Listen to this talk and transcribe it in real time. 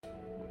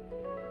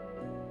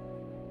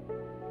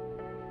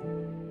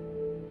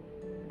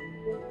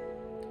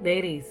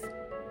Ladies,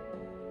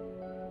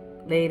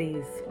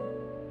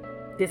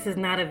 this is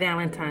not a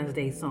Valentine's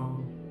Day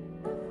song.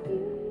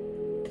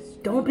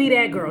 Don't be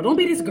that girl. Don't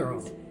be this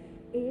girl.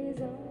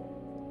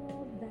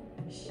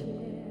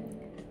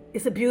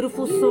 It's a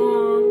beautiful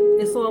song.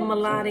 It's all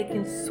melodic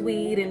and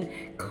sweet and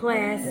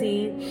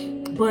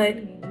classy. But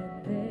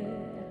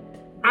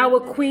our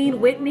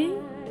Queen Whitney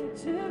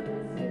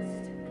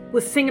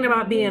was singing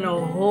about being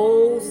a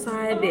whole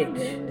side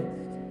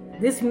bitch.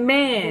 This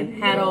man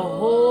had a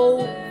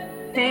whole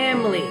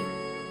family.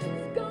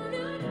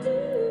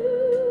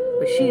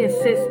 But she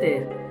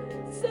insisted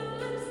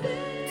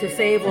to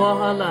save all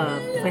her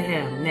love for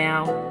him.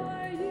 Now,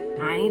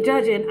 I ain't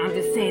judging. I'm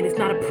just saying it's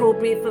not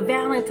appropriate for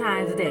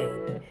Valentine's Day.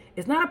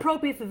 It's not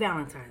appropriate for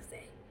Valentine's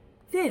Day.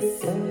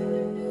 This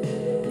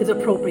is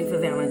appropriate for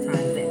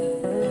Valentine's Day.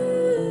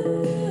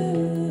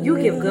 You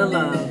give good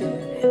love.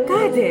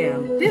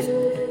 Goddamn.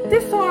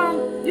 This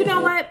song, you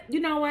know what?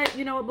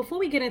 Before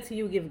we get into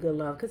You Give Good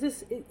Love,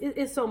 because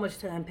it's so much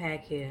to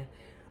unpack here.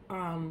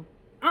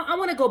 I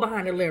want to go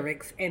behind the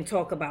lyrics and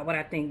talk about what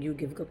I think You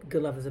Give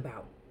Good Love is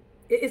about.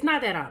 It's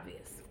not that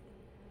obvious.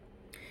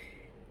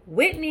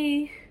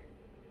 Whitney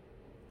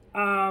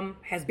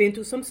has been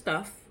through some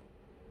stuff.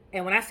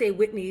 And when I say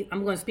Whitney,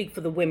 I'm going to speak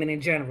for the women in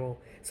general.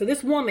 So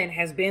this woman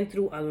has been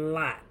through a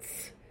lot.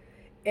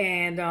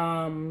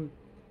 And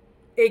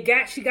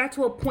she got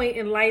to a point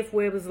in life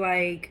where it was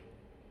like,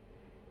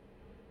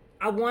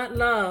 I want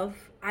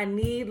love. I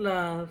need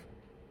love.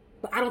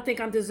 But I don't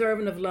think I'm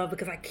deserving of love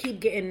because I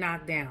keep getting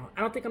knocked down.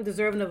 I don't think I'm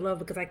deserving of love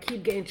because I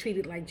keep getting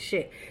treated like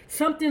shit.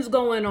 Something's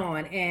going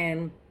on.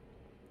 And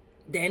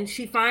then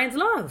she finds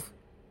love.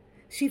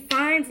 She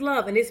finds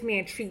love, and this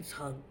man treats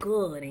her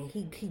good, and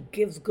he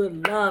gives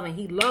good love, and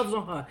he loves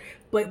on her.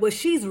 But what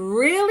she's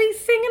really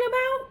singing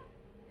about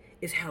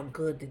is how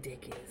good the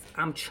dick is.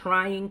 I'm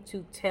trying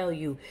to tell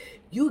you,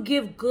 you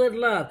give good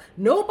love.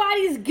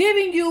 Nobody's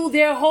giving you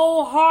their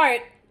whole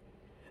heart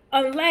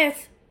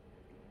unless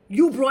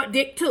you brought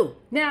dick too.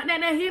 Now,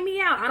 hear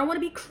me out. I don't want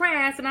to be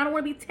crass, and I don't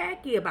want to be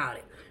tacky about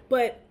it.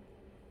 But,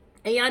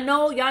 and y'all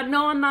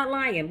know I'm not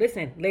lying.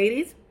 Listen,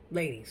 ladies,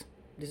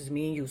 this is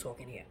me and you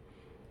talking here.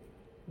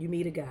 You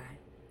meet a guy.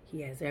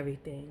 He has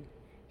everything.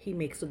 He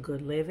makes a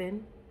good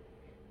living.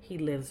 He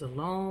lives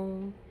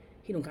alone.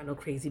 He don't got no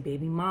crazy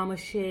baby mama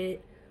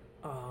shit.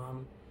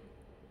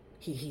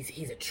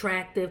 He's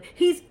attractive.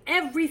 He's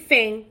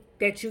everything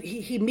that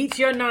he meets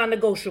your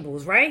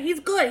non-negotiables, right? He's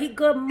good. He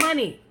good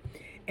money.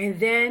 And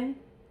then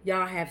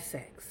y'all have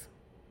sex.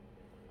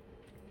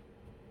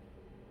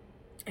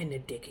 And the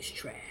dick is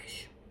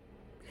trash.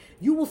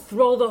 You will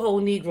throw the whole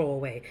Negro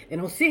away.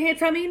 And don't sit here and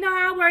tell me, no,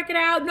 I'll work it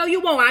out. No,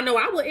 you won't. I know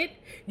I wouldn't.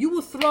 You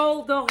will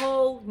throw the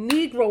whole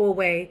Negro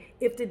away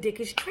if the dick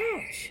is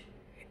trash.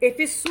 If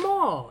it's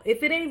small.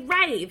 If it ain't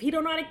right. If he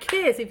don't know how to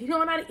kiss. If he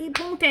don't know how to eat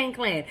Boontan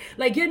Clan.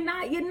 Like, you're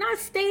not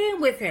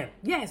staying with him.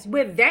 Yes,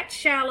 we're that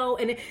shallow.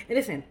 And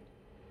listen,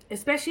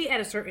 especially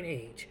at a certain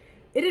age,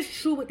 it is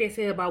true what they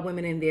say about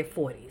women in their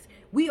 40s.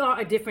 We are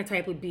a different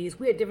type of beast.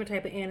 We're a different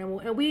type of animal.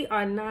 And we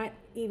are not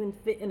even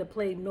fitting to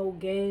play no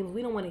games.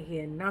 We don't want to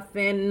hear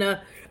nothing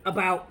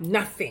about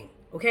nothing.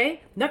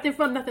 Okay? Nothing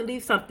from nothing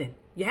leaves something.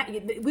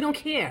 We don't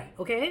care.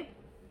 Okay?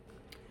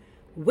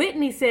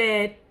 Whitney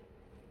said,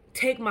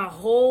 take my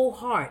whole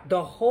heart.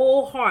 The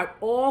whole heart.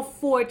 All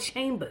 4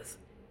 chambers.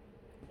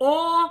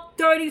 All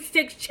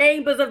 36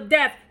 chambers of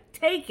death.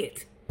 Take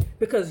it.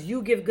 Because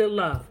you give good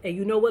love. And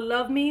you know what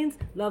love means?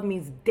 Love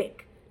means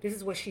dick. This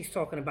is what she's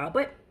talking about.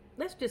 But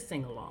let's just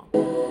sing along.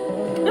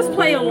 Let's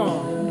play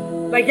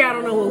along. Like y'all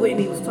don't know what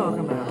Whitney was talking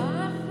about.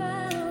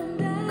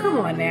 Come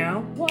on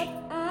now.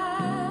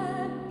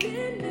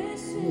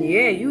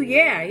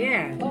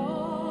 Yeah.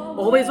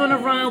 Always on the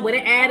run with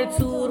an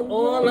attitude,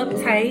 all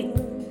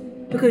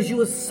uptight. Because you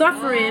were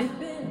suffering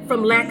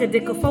from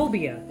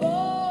lackadickophobia.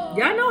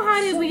 Y'all know how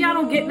it is when y'all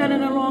don't get none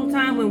in a long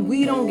time. When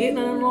we don't get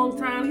none in a long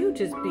time, you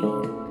just be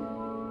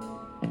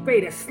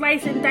ready to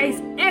slice and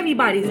dice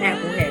everybody's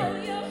apple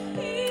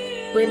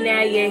head. But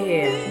now you're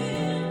here.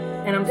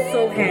 And I'm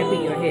so happy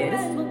you're here.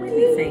 This is what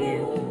Whitney's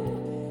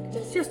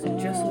saying.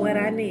 Just what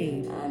I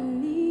need.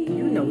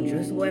 You know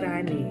just what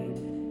I need.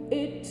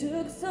 It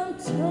took some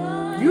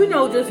time. You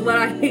know just what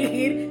I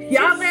need.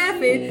 Y'all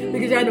laughing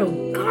because y'all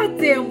know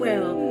goddamn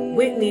well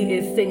Whitney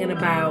is singing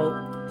about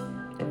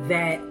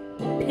that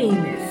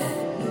penis.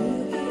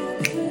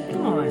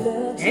 Come on.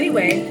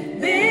 Anyway,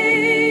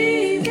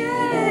 baby,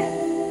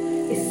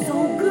 it's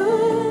so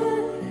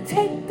good.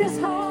 Take this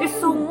heart. It's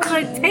so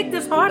good. Take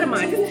this heart of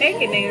mine. Just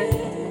take it,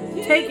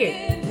 nigga. Take it.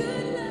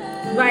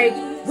 Like,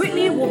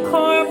 Whitney will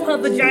carve her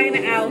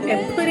vagina out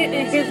and put it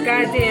in his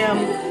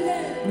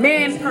goddamn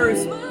man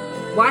purse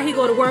while he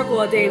go to work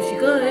all day if she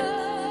could.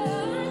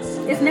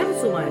 It's never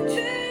too much.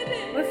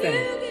 Listen.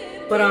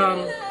 But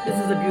this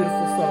is a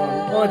beautiful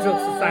song. All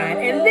jokes aside.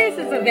 And this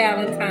is a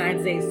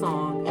Valentine's Day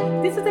song.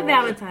 This is a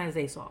Valentine's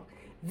Day song.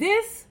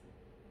 This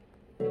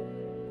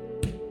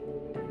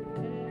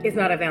is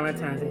not a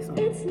Valentine's Day song.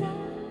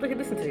 Look at,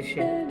 listen to this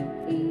shit.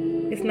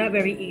 It's not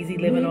very easy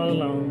living all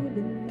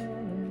alone.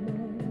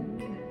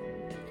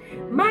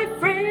 My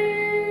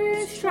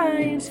friends try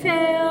and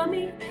tell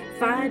me,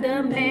 find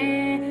a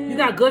man. You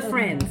got good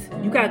friends.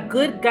 You got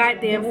good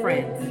goddamn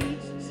friends.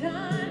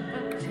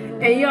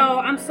 And yo,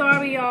 I'm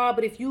sorry, y'all,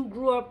 but if you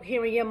grew up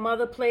hearing your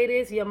mother play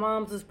this, your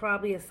mom's is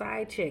probably a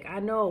side chick. I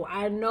know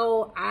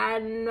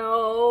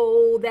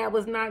that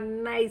was not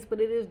nice,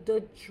 but it is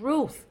the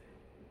truth.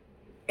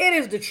 It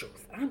is the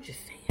truth. I'm just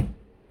saying.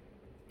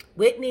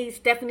 Whitney,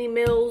 Stephanie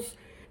Mills,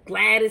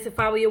 Gladys, If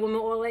I Were Your Woman,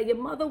 all that. Your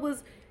mother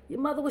was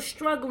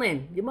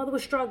struggling. Your mother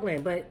was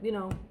struggling, but you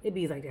know, it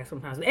be like that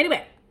sometimes. But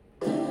anyway.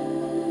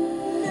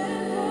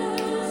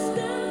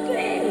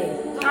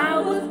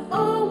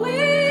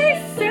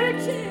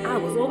 I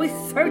was always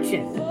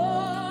searching.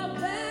 What?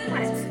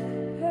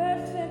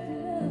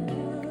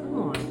 Come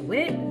on,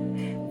 Whit.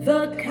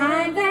 The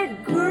kind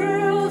that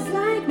girls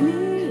like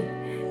me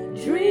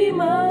dream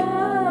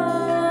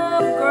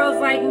of. Girls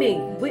like me.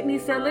 Whitney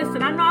said,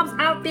 listen, I know I was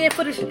out there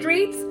for the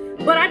streets,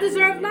 but I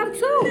deserve love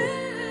too.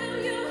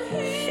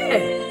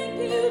 Shit.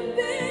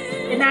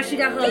 And now she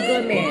got her a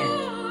good man.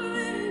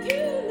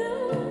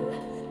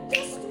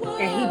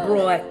 And he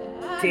brought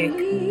dick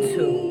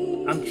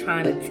too. I'm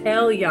trying to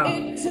tell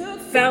y'all.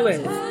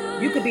 Fellas,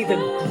 you could be the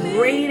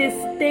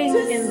greatest thing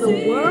in the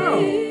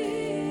world.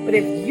 But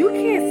if you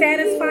can't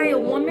satisfy a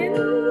woman,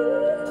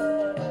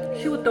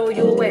 she will throw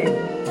you away.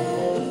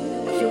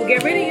 She will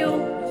get rid of you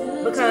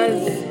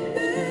because,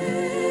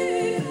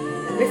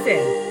 listen,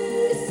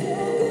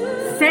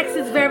 sex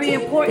is very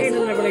important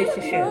in a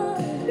relationship.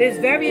 It's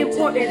very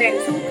important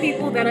that two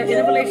people that are in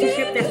a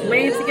relationship that's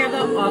laying together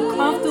are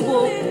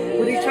comfortable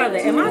with each other.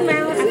 Am I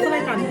loud? I feel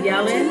like I'm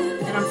yelling,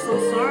 and I'm so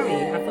sorry.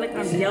 I feel like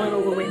I'm yelling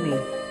over Whitney.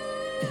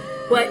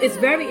 But it's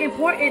very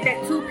important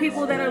that two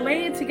people that are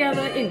laying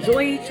together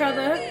enjoy each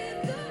other,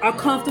 are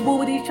comfortable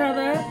with each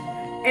other,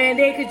 and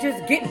they could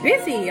just get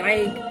busy.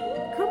 Like,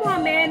 come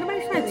on, man.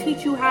 Nobody's trying to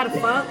teach you how to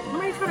fuck.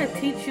 Nobody's trying to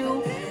teach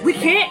you. We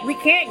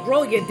can't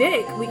grow your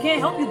dick. We can't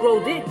help you grow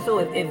dick. So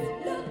if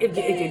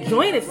your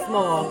joint is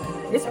small,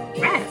 it's a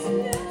wrap.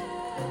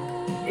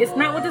 It's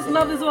not what this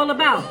love is all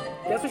about.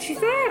 That's what she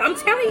said. I'm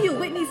telling you,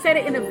 Whitney said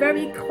it in a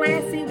very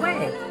classy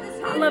way.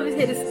 Our love is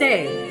here to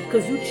stay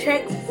because you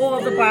check all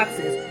the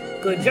boxes.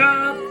 Good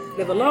job,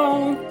 live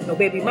alone, no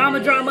baby mama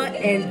drama,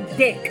 and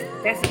dick.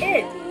 That's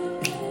it.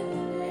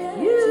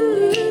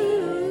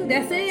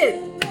 That's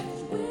it.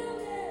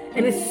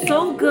 And it's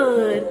so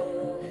good.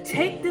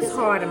 Take this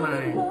heart of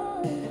mine.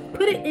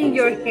 Put it in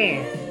your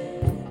hand.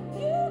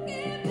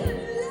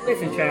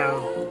 Listen,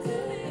 child.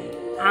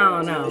 I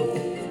don't know.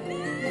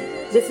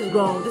 This is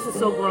grown. This is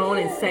so grown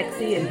and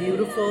sexy and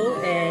beautiful.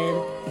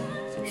 And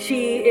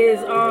she is,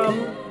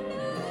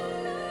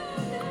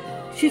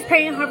 she's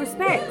paying her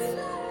respects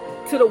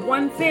to the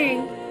one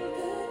thing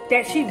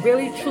that she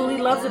really truly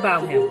loves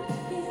about him.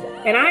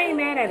 And I ain't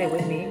mad at it,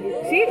 Whitney.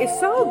 See, it's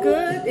so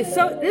good. This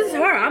is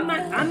her. I'm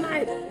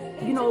not,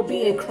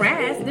 being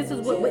crass. This is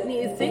what Whitney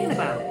is saying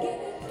about it.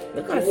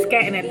 Look at her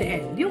scatting at the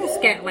end. You don't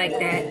scat like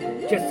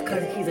that just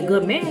because he's a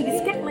good man. You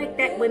scat like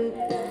that when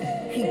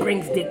he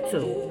brings dick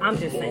too. I'm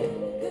just saying.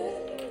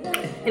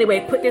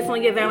 Anyway, put this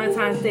on your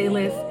Valentine's Day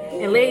list.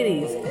 And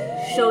ladies,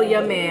 show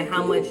your man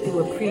how much you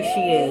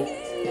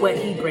appreciate what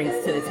he brings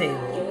to the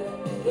table.